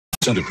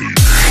Centipede.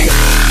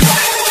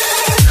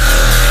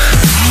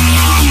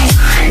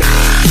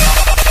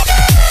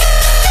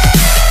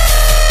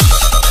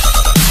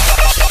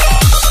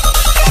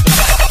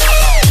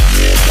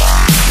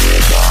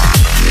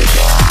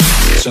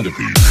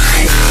 Centipede.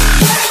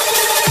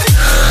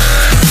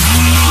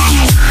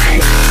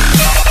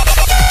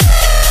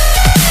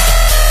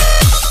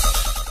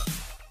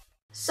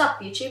 Sup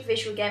YouTube,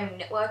 Visual Gaming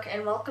Network,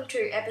 and welcome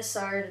to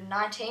episode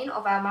 19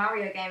 of our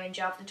Mario game in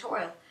Java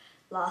tutorial.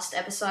 Last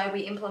episode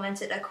we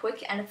implemented a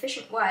quick and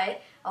efficient way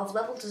of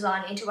level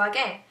design into our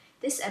game.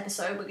 This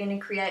episode we're going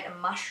to create a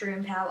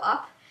mushroom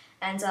power-up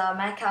and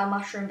make our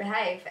mushroom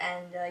behave,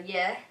 and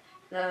yeah,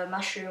 the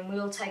mushroom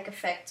will take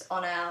effect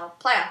on our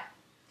player.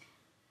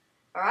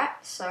 Alright,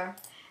 so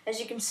as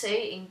you can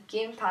see in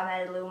GIMP I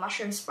made a little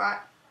mushroom sprite.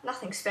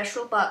 Nothing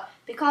special, but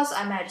because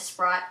I made a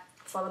sprite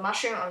for the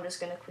mushroom, I'm just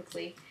going to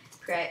quickly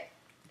create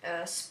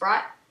a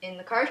sprite in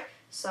the code.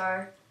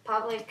 So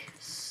public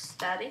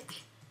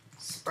static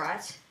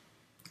sprite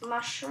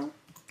mushroom.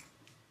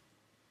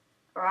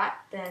 Alright,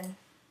 then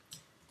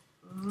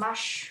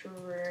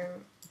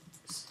mushroom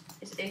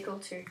is equal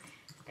to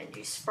a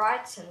new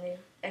sprite, and the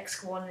x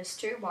coordinate is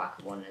 2, y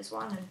coordinate is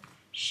 1, and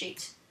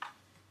sheet.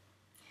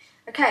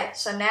 Okay,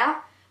 so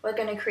now we're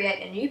going to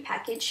create a new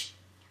package.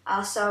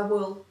 So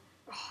we'll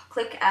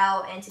click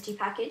our entity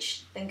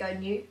package, then go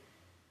new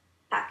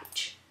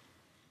package.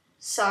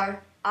 So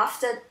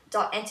after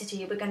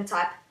 .entity, we're going to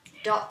type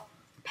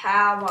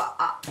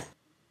 .powerup.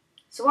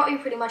 So what we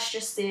pretty much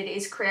just did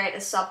is create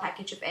a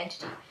sub-package of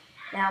entity.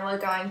 Now we're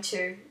going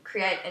to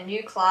create a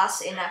new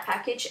class in that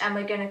package, and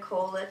we're going to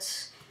call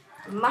it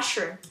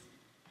mushroom.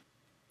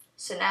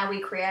 So now we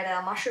create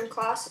our mushroom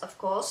class, of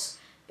course,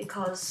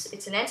 because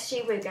it's an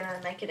entity, we're going to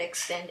make it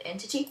extend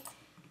entity.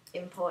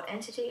 Import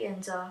entity,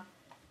 and oh,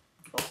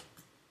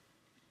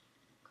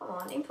 come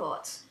on,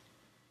 import.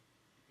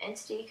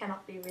 Entity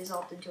cannot be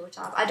resolved into a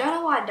type. I don't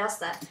know why it does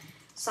that.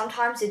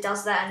 Sometimes it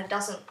does that and it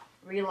doesn't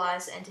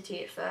realize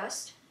entity at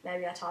first.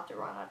 Maybe I typed it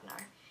wrong, I don't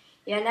know.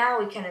 Yeah, now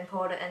we can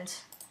import it and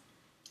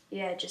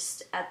yeah,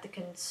 just add the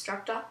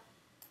constructor.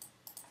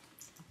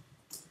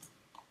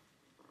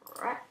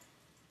 Right.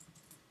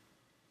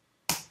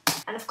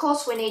 And of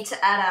course we need to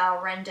add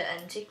our render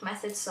and tick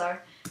methods, so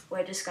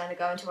we're just going to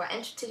go into our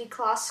entity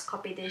class,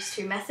 copy these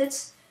two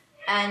methods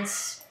and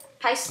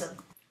paste them.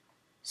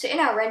 So in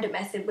our render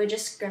method, we're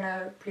just going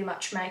to pretty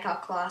much make our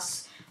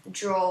class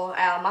draw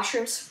our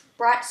mushroom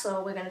sprite.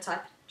 So we're going to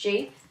type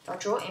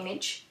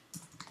g.drawImage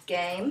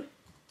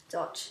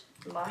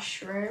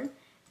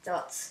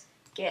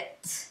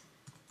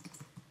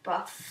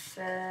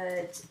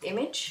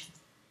game.mushroom.getBufferedImage,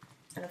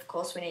 and of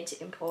course we need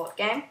to import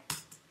game.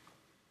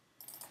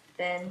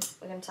 Then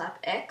we're going to type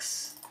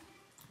x,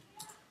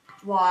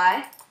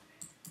 y,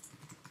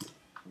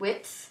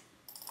 width,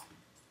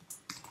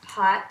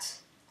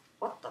 height,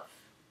 what the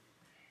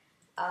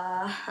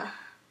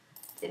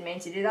didn't mean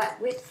to do that,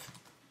 width,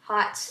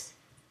 height,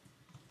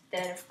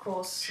 then of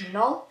course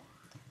null,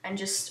 and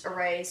just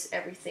erase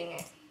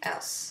everything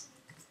else.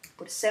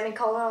 Put a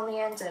semicolon on the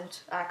end, and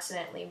I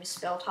accidentally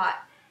misspelled height.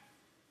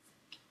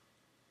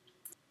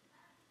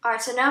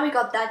 Alright, so now we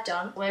got that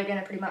done, we're going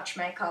to pretty much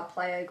make our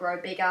player grow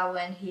bigger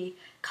when he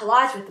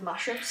collides with the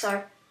mushroom.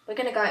 So we're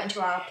going to go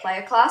into our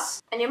player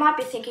class, and you might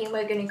be thinking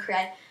we're going to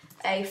create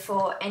a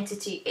for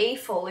entity E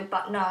for loop,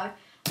 but no,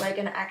 we're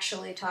going to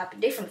actually type a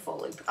different for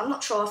loop. I'm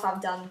not sure if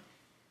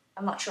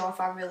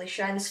I've really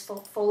shown this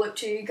for loop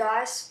to you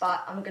guys,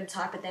 but I'm going to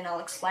type it, then I'll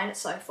explain it.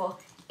 So for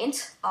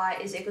int I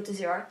is equal to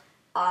 0,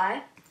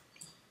 I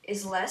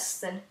is less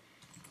than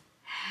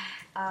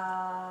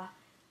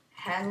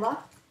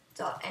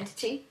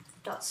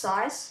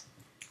handler.entity.size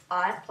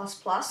I plus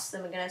plus,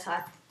 then we're going to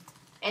type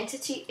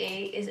entity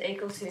E is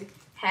equal to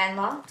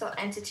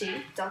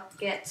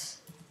handler.entity.get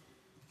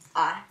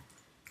I.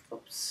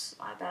 Oops,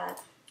 my bad.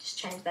 Just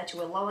change that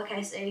to a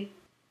lowercase e.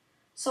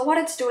 So what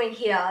it's doing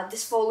here,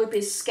 this for loop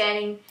is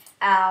scanning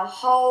our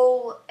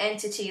whole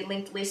entity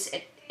linked list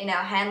in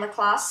our handler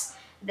class,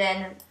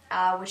 then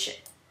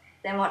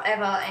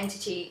whatever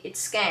entity it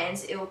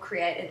scans, it will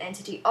create an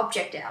entity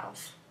object out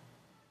of.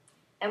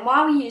 And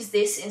why we use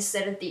this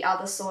instead of the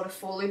other sort of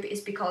for loop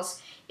is because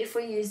if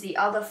we use the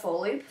other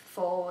for loop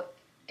for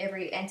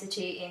every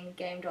entity in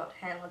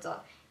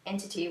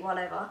game.handler.entity,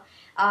 whatever,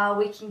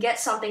 we can get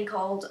something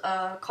called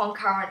a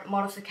concurrent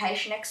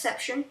modification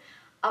exception.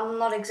 I'm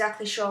not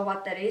exactly sure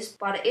what that is,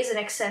 but it is an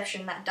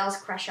exception that does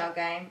crash our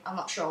game. I'm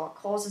not sure what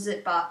causes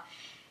it, but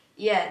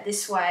yeah,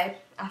 this way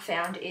I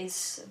found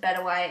is a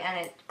better way, and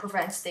it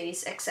prevents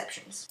these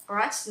exceptions.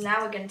 Alright, so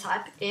now we're going to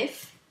type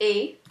if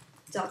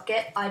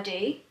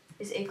e.getID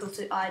is equal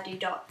to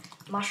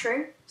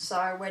id.mushroom.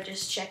 So we're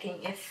just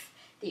checking if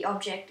the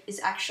object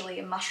is actually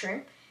a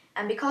mushroom.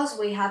 And because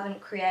we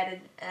haven't created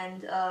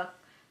a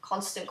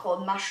constant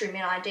called mushroom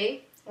in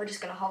ID, we're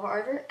just going to hover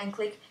over it and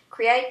click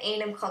create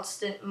enum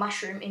constant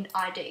mushroom in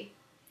ID.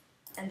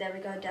 And there we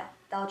go,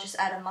 that'll just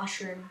add a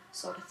mushroom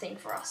sort of thing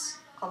for us,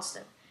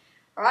 constant.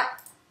 Alright,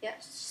 yeah,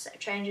 save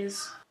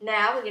changes.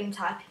 Now we're going to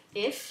type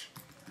if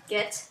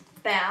get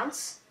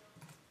bounds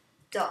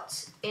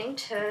dot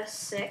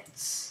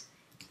intersects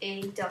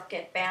e dot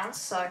get bounds.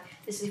 So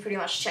this is pretty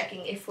much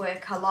checking if we're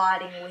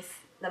colliding with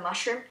the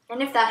mushroom.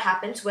 And if that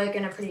happens, we're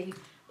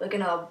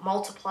gonna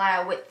multiply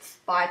our width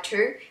by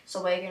 2.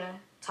 So we're gonna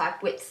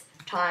type width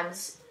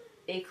times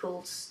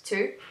equals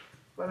 2.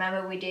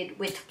 Remember we did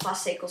width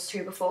plus equals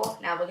 2 before.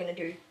 Now we're gonna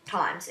do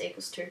times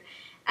equals 2.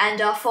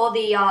 And for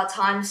the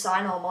times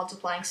sign or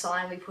multiplying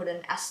sign, we put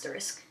an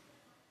asterisk.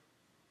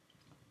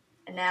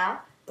 And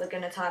now we're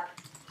gonna type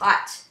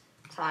height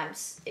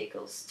times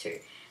equals 2.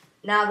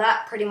 Now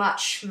that pretty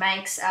much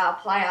makes our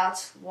player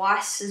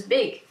twice as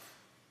big.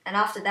 And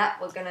after that,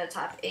 we're gonna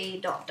type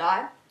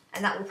e.die,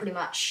 and that will pretty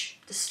much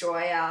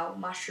destroy our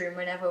mushroom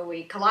whenever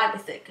we collide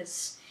with it,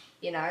 because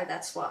you know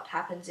that's what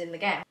happens in the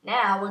game.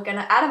 Now we're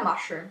gonna add a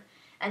mushroom,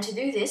 and to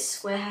do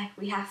this,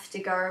 we have to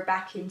go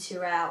back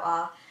into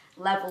our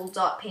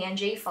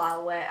level.png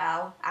file where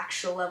our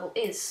actual level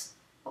is.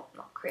 Oh,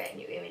 not create a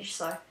new image,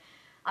 so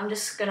I'm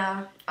just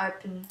gonna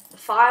open the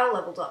file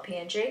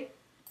level.png.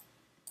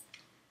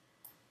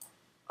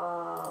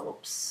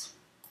 Whoops.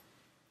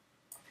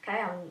 Okay,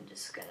 I'm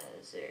just gonna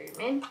zoom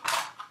in.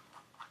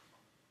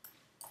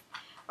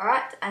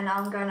 Alright, and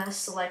I'm gonna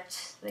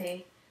select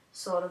the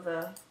sort of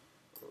a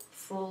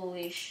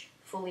fully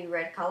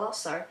red color,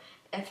 so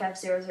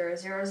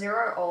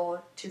FF0000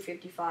 or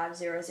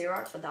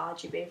 25500 for the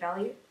RGB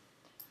value.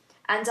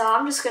 And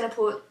I'm just gonna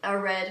put a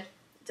red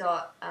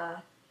dot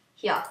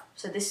here,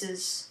 so this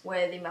is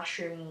where the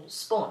mushroom will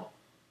spawn.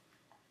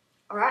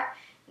 Alright,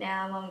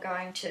 now I'm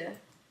going to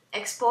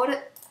export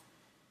it.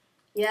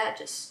 Yeah,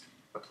 just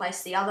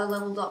replace the other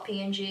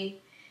level.png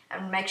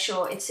and make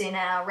sure it's in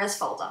our res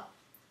folder.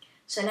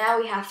 So now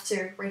we have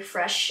to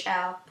refresh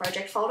our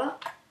project folder,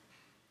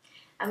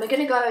 and we're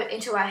going to go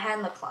into our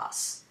handler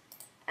class,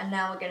 and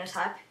now we're going to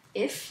type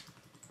if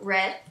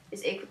red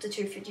is equal to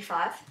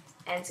 255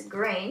 and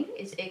green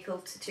is equal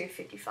to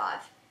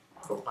 255,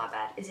 oh my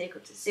bad, is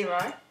equal to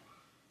 0,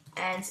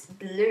 and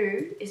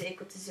blue is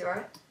equal to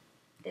 0,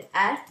 then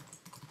add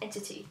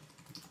entity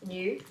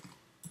new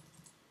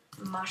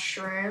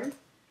mushroom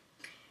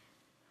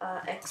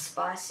x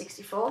by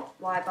 64,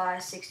 y by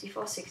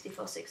 64,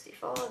 64,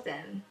 64,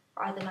 then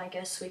I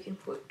guess we can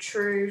put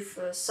true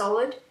for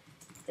solid,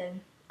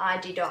 then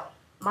id dot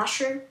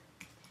mushroom,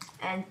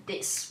 and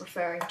this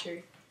referring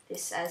to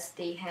this as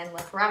the handler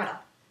parameter.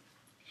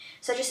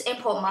 So just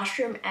import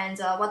mushroom, and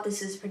what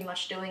this is pretty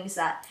much doing is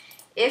that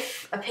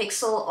if a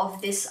pixel of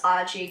this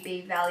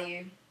RGB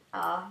value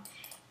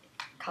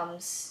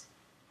comes.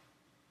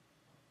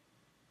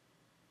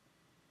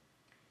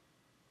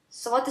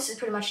 So what this is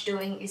pretty much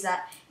doing is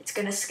that it's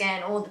going to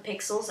scan all the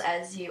pixels,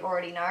 as you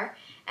already know,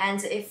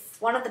 and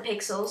if one of the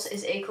pixels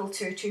is equal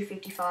to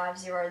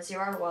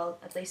 25500, well,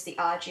 at least the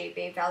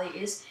RGB value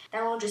is,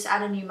 then we'll just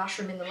add a new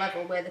mushroom in the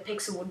level where the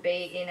pixel would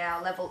be in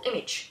our level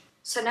image.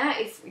 So now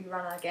if we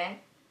run our game,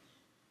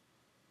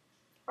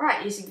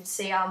 alright, as you can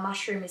see, our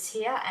mushroom is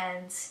here,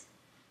 and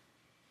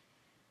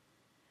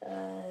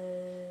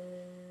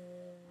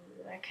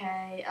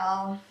okay,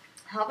 I'll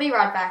be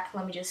right back.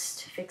 Let me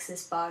just fix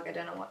this bug. I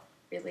don't know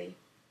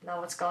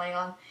what's going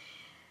on.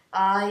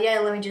 Yeah,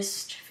 let me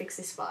just fix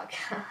this bug.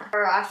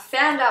 Alright, I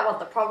found out what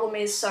the problem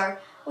is, so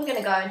we're going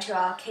to go into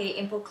our key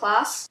input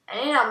class,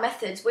 and in our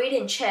methods we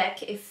didn't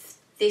check if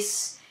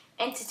this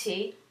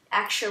entity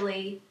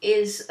actually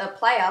is a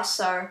player,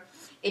 so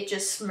it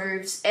just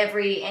moves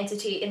every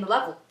entity in the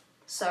level.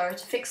 So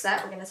to fix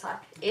that, we're going to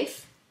type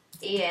if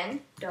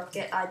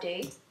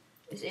en.getID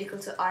is equal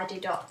to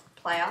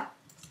id.player,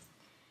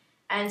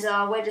 and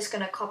we're just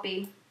going to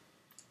copy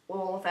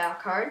all of our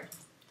code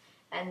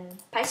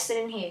and paste it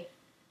in here.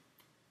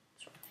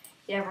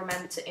 Yeah,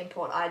 remember to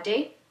import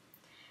ID,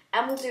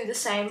 and we'll do the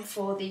same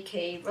for the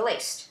key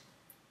released.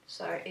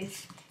 So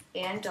if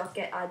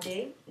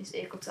en.getID is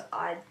equal to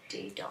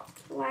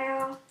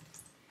id.player,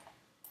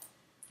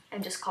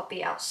 and just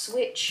copy our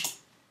switch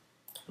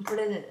and put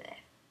it in there.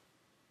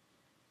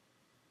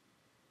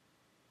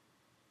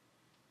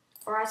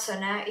 Alright, so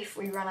now if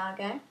we run our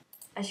game,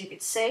 as you can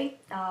see,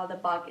 the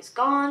bug is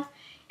gone,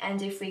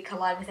 and if we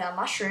collide with our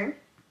mushroom,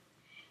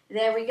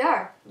 there we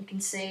go. You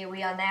can see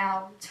we are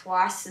now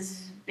twice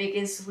as big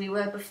as we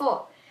were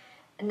before.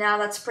 And now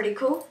that's pretty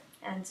cool,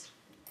 and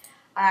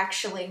I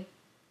actually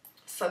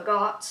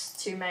forgot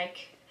to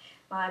make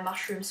my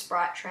mushroom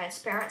sprite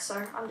transparent,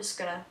 so I'm just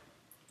gonna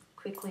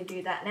quickly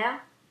do that now.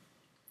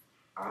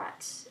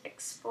 Alright,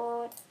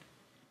 export,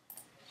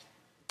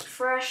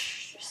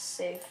 refresh, just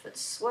see if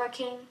it's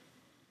working.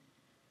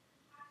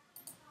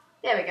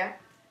 There we go.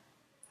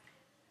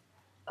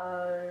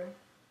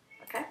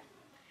 Okay.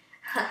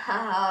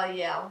 Oh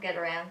yeah, I'll get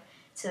around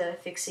to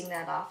fixing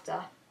that after.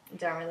 I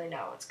don't really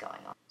know what's going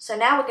on. So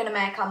now we're going to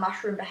make our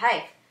mushroom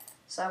behave.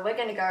 So we're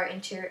going to go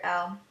into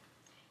our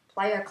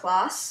player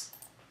class,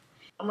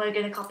 and we're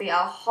going to copy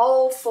our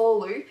whole for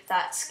loop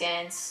that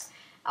scans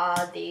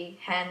the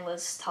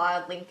handler's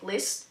tiled linked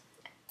list.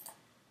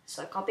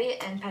 So copy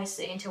it and paste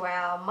it into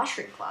our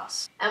mushroom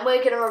class. And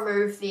we're going to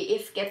remove the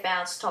if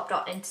getBounds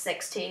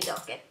top.intersects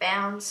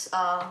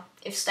t.getBounds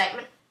if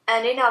statement.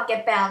 And in our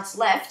getBounds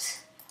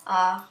left,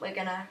 we're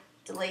gonna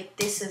delete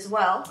this as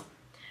well,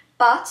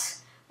 but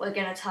we're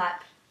gonna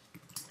type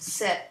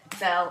set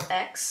val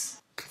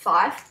x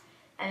 5,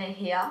 and in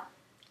here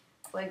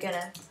we're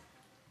gonna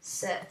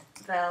set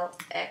val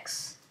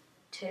x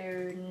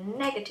to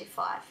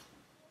 -5.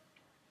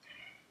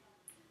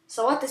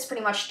 So what this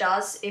pretty much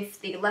does, if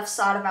the left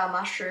side of our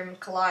mushroom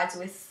collides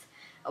with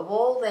a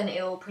wall, then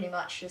it will pretty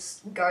much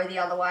just go the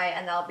other way,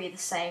 and that'll be the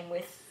same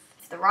with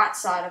if the right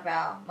side of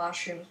our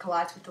mushroom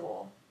collides with the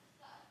wall.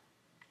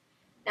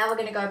 Now we're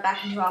going to go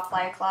back into our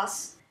player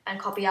class and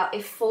copy our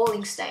if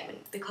falling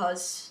statement,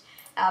 because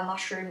our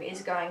mushroom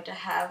is going to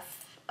have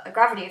a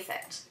gravity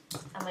effect,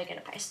 and we're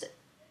going to paste it.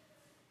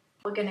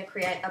 We're going to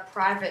create a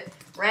private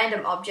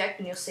random object,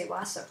 and you'll see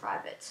why. So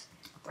private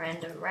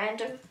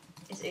random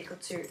is equal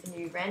to a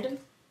new random.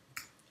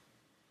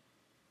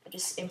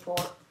 Just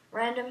import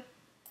random,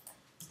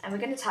 and we're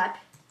going to type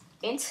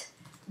int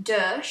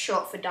dir,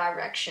 short for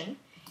direction,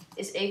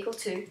 is equal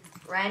to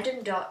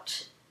random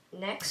dot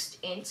next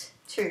int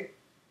 2.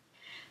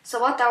 So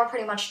what that will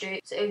pretty much do,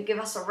 so it will give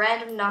us a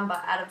random number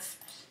out of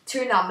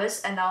 2 numbers,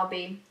 and that'll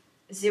be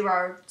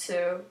 0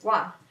 to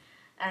 1.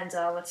 And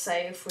let's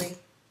say if we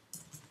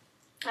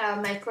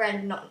make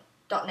random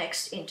dot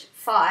next int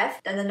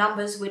 5, then the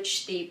numbers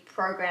which the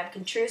program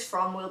can choose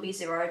from will be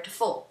 0 to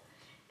 4,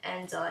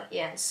 and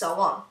and so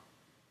on.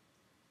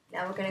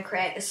 Now we're going to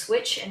create a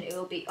switch, and it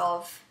will be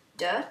of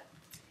dir.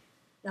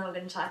 Then we're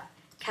going to type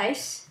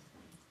case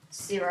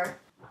 0.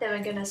 Then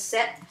we're going to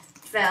set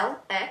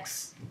val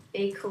x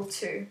equal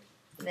to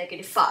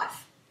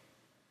 -5,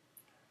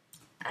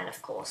 and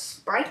of course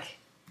break.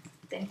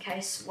 Then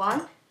case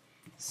 1,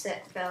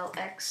 set val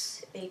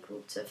x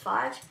equal to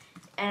 5,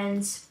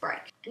 and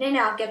break. And in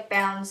our get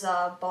bounds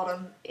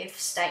bottom if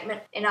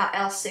statement, in our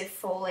else if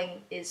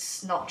falling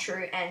is not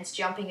true and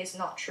jumping is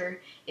not true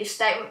if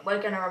statement,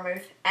 we're going to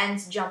remove and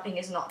jumping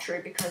is not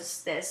true,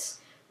 because there's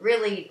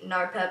really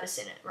no purpose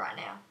in it right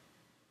now.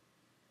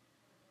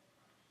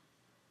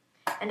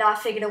 And I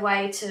figured a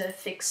way to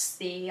fix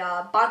the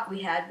bug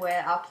we had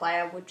where our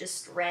player would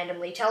just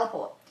randomly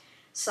teleport.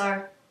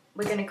 So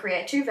we're going to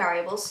create 2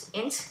 variables,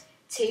 int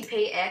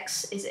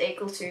tpx is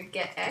equal to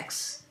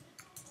getx,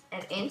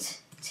 and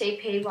int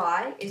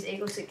tpy is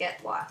equal to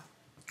gety.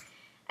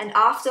 And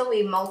after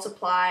we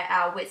multiply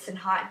our width and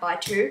height by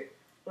 2,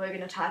 we're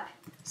going to type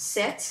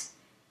set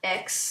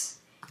x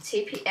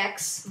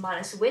tpx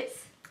minus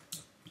width,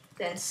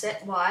 then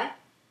set y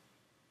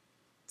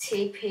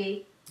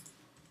tpy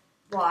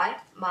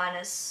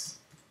minus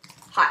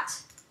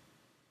height.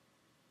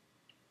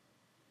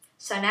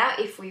 So now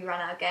if we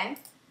run our game,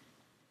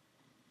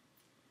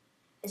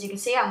 as you can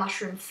see, our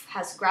mushroom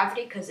has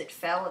gravity because it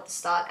fell at the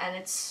start and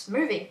it's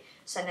moving.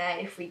 So now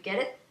if we get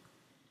it,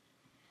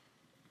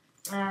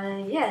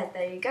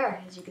 there you go.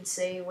 As you can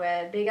see,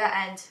 we're bigger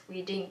and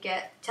we didn't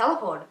get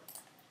teleported.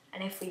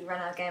 And if we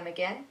run our game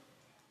again,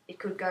 it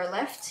could go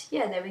left.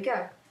 Yeah, there we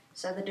go.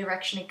 So the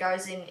direction it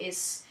goes in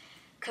is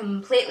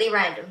completely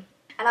random.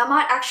 And I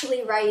might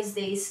actually raise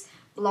these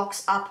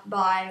blocks up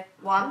by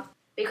 1.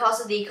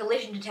 Because of the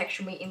collision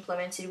detection we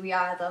implemented, we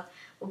either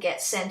will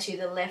get sent to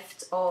the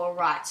left or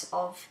right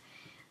of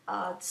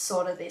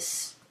sort of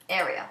this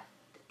area,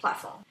 the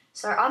platform.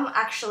 So I'm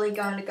actually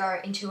going to go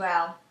into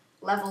our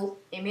level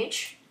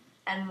image,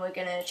 and we're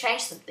going to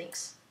change some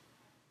things.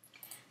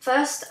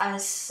 First, I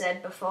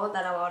said before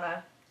that I want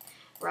to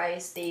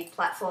raise the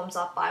platforms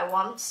up by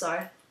 1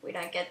 so we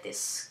don't get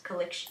this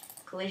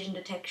collision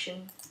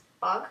detection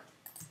bug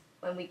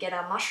when we get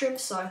our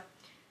mushrooms. So I'm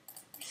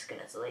just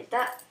going to delete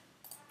that.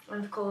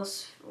 And of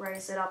course,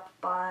 raise it up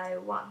by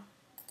 1.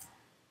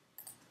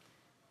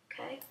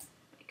 Okay,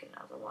 make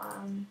another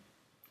one.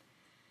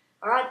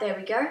 Alright, there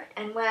we go.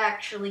 And we're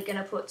actually going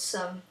to put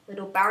some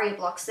little barrier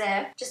blocks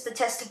there, just to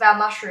test if our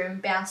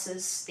mushroom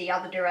bounces the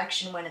other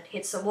direction when it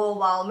hits a wall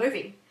while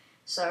moving.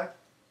 So,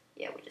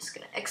 yeah, we're just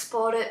going to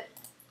export it,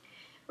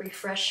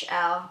 refresh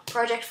our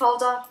project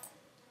folder,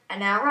 and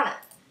now run it.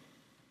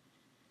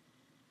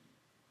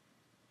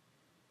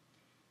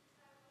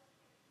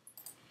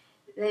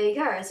 There you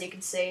go. As you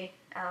can see,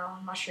 our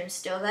mushroom's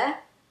still there.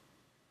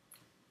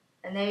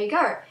 And there you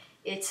go.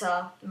 It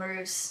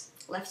moves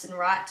left and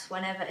right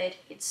whenever it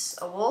hits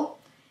a wall.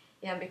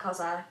 Yeah,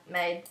 because I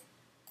made...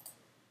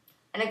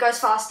 And it goes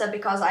faster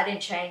because I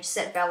didn't change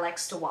set val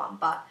x to 1,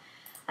 but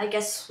I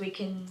guess we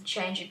can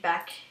change it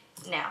back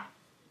now.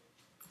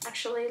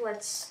 Actually,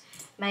 let's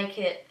make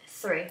it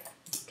 3,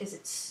 because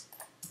it's,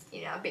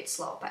 a bit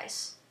slower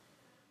pace.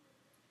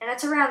 And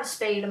it's around the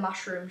speed a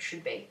mushroom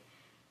should be.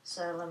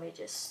 So let me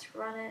just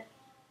run it.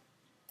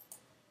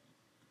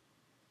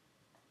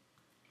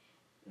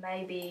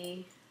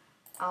 Maybe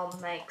I'll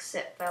make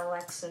set val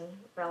x and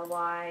val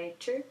y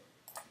 2.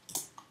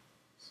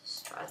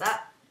 Let's try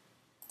that.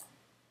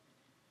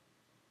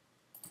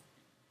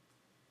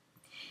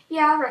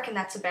 Yeah, I reckon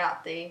that's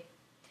about the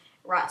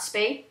right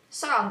speed.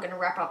 So I'm going to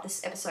wrap up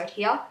this episode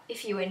here.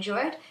 If you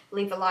enjoyed,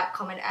 leave a like,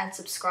 comment and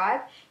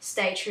subscribe.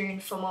 Stay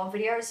tuned for more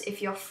videos.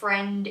 If your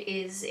friend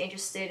is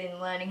interested in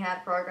learning how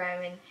to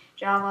program in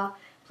Java,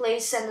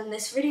 please send them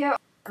this video.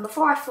 And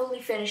before I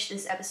fully finish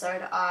this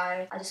episode,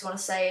 I just want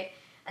to say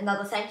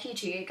another thank you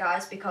to you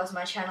guys, because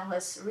my channel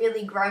has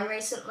really grown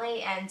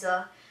recently, and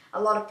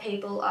a lot of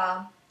people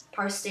are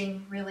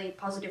posting really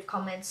positive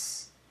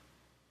comments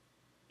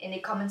in the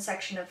comment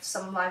section of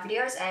some of my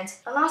videos. And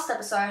the last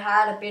episode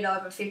had a bit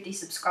over 50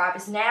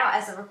 subscribers. Now,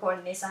 as I'm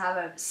recording this, I have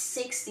over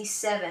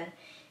 67,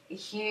 a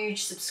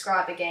huge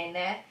subscriber gain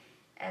there.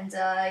 And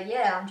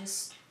yeah, I'm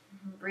just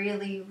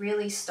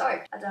really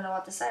stoked. I don't know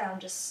what to say. I'm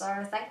just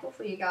so thankful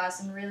for you guys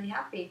and really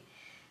happy.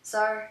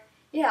 So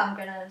yeah, I'm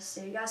gonna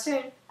see you guys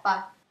soon.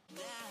 Bye.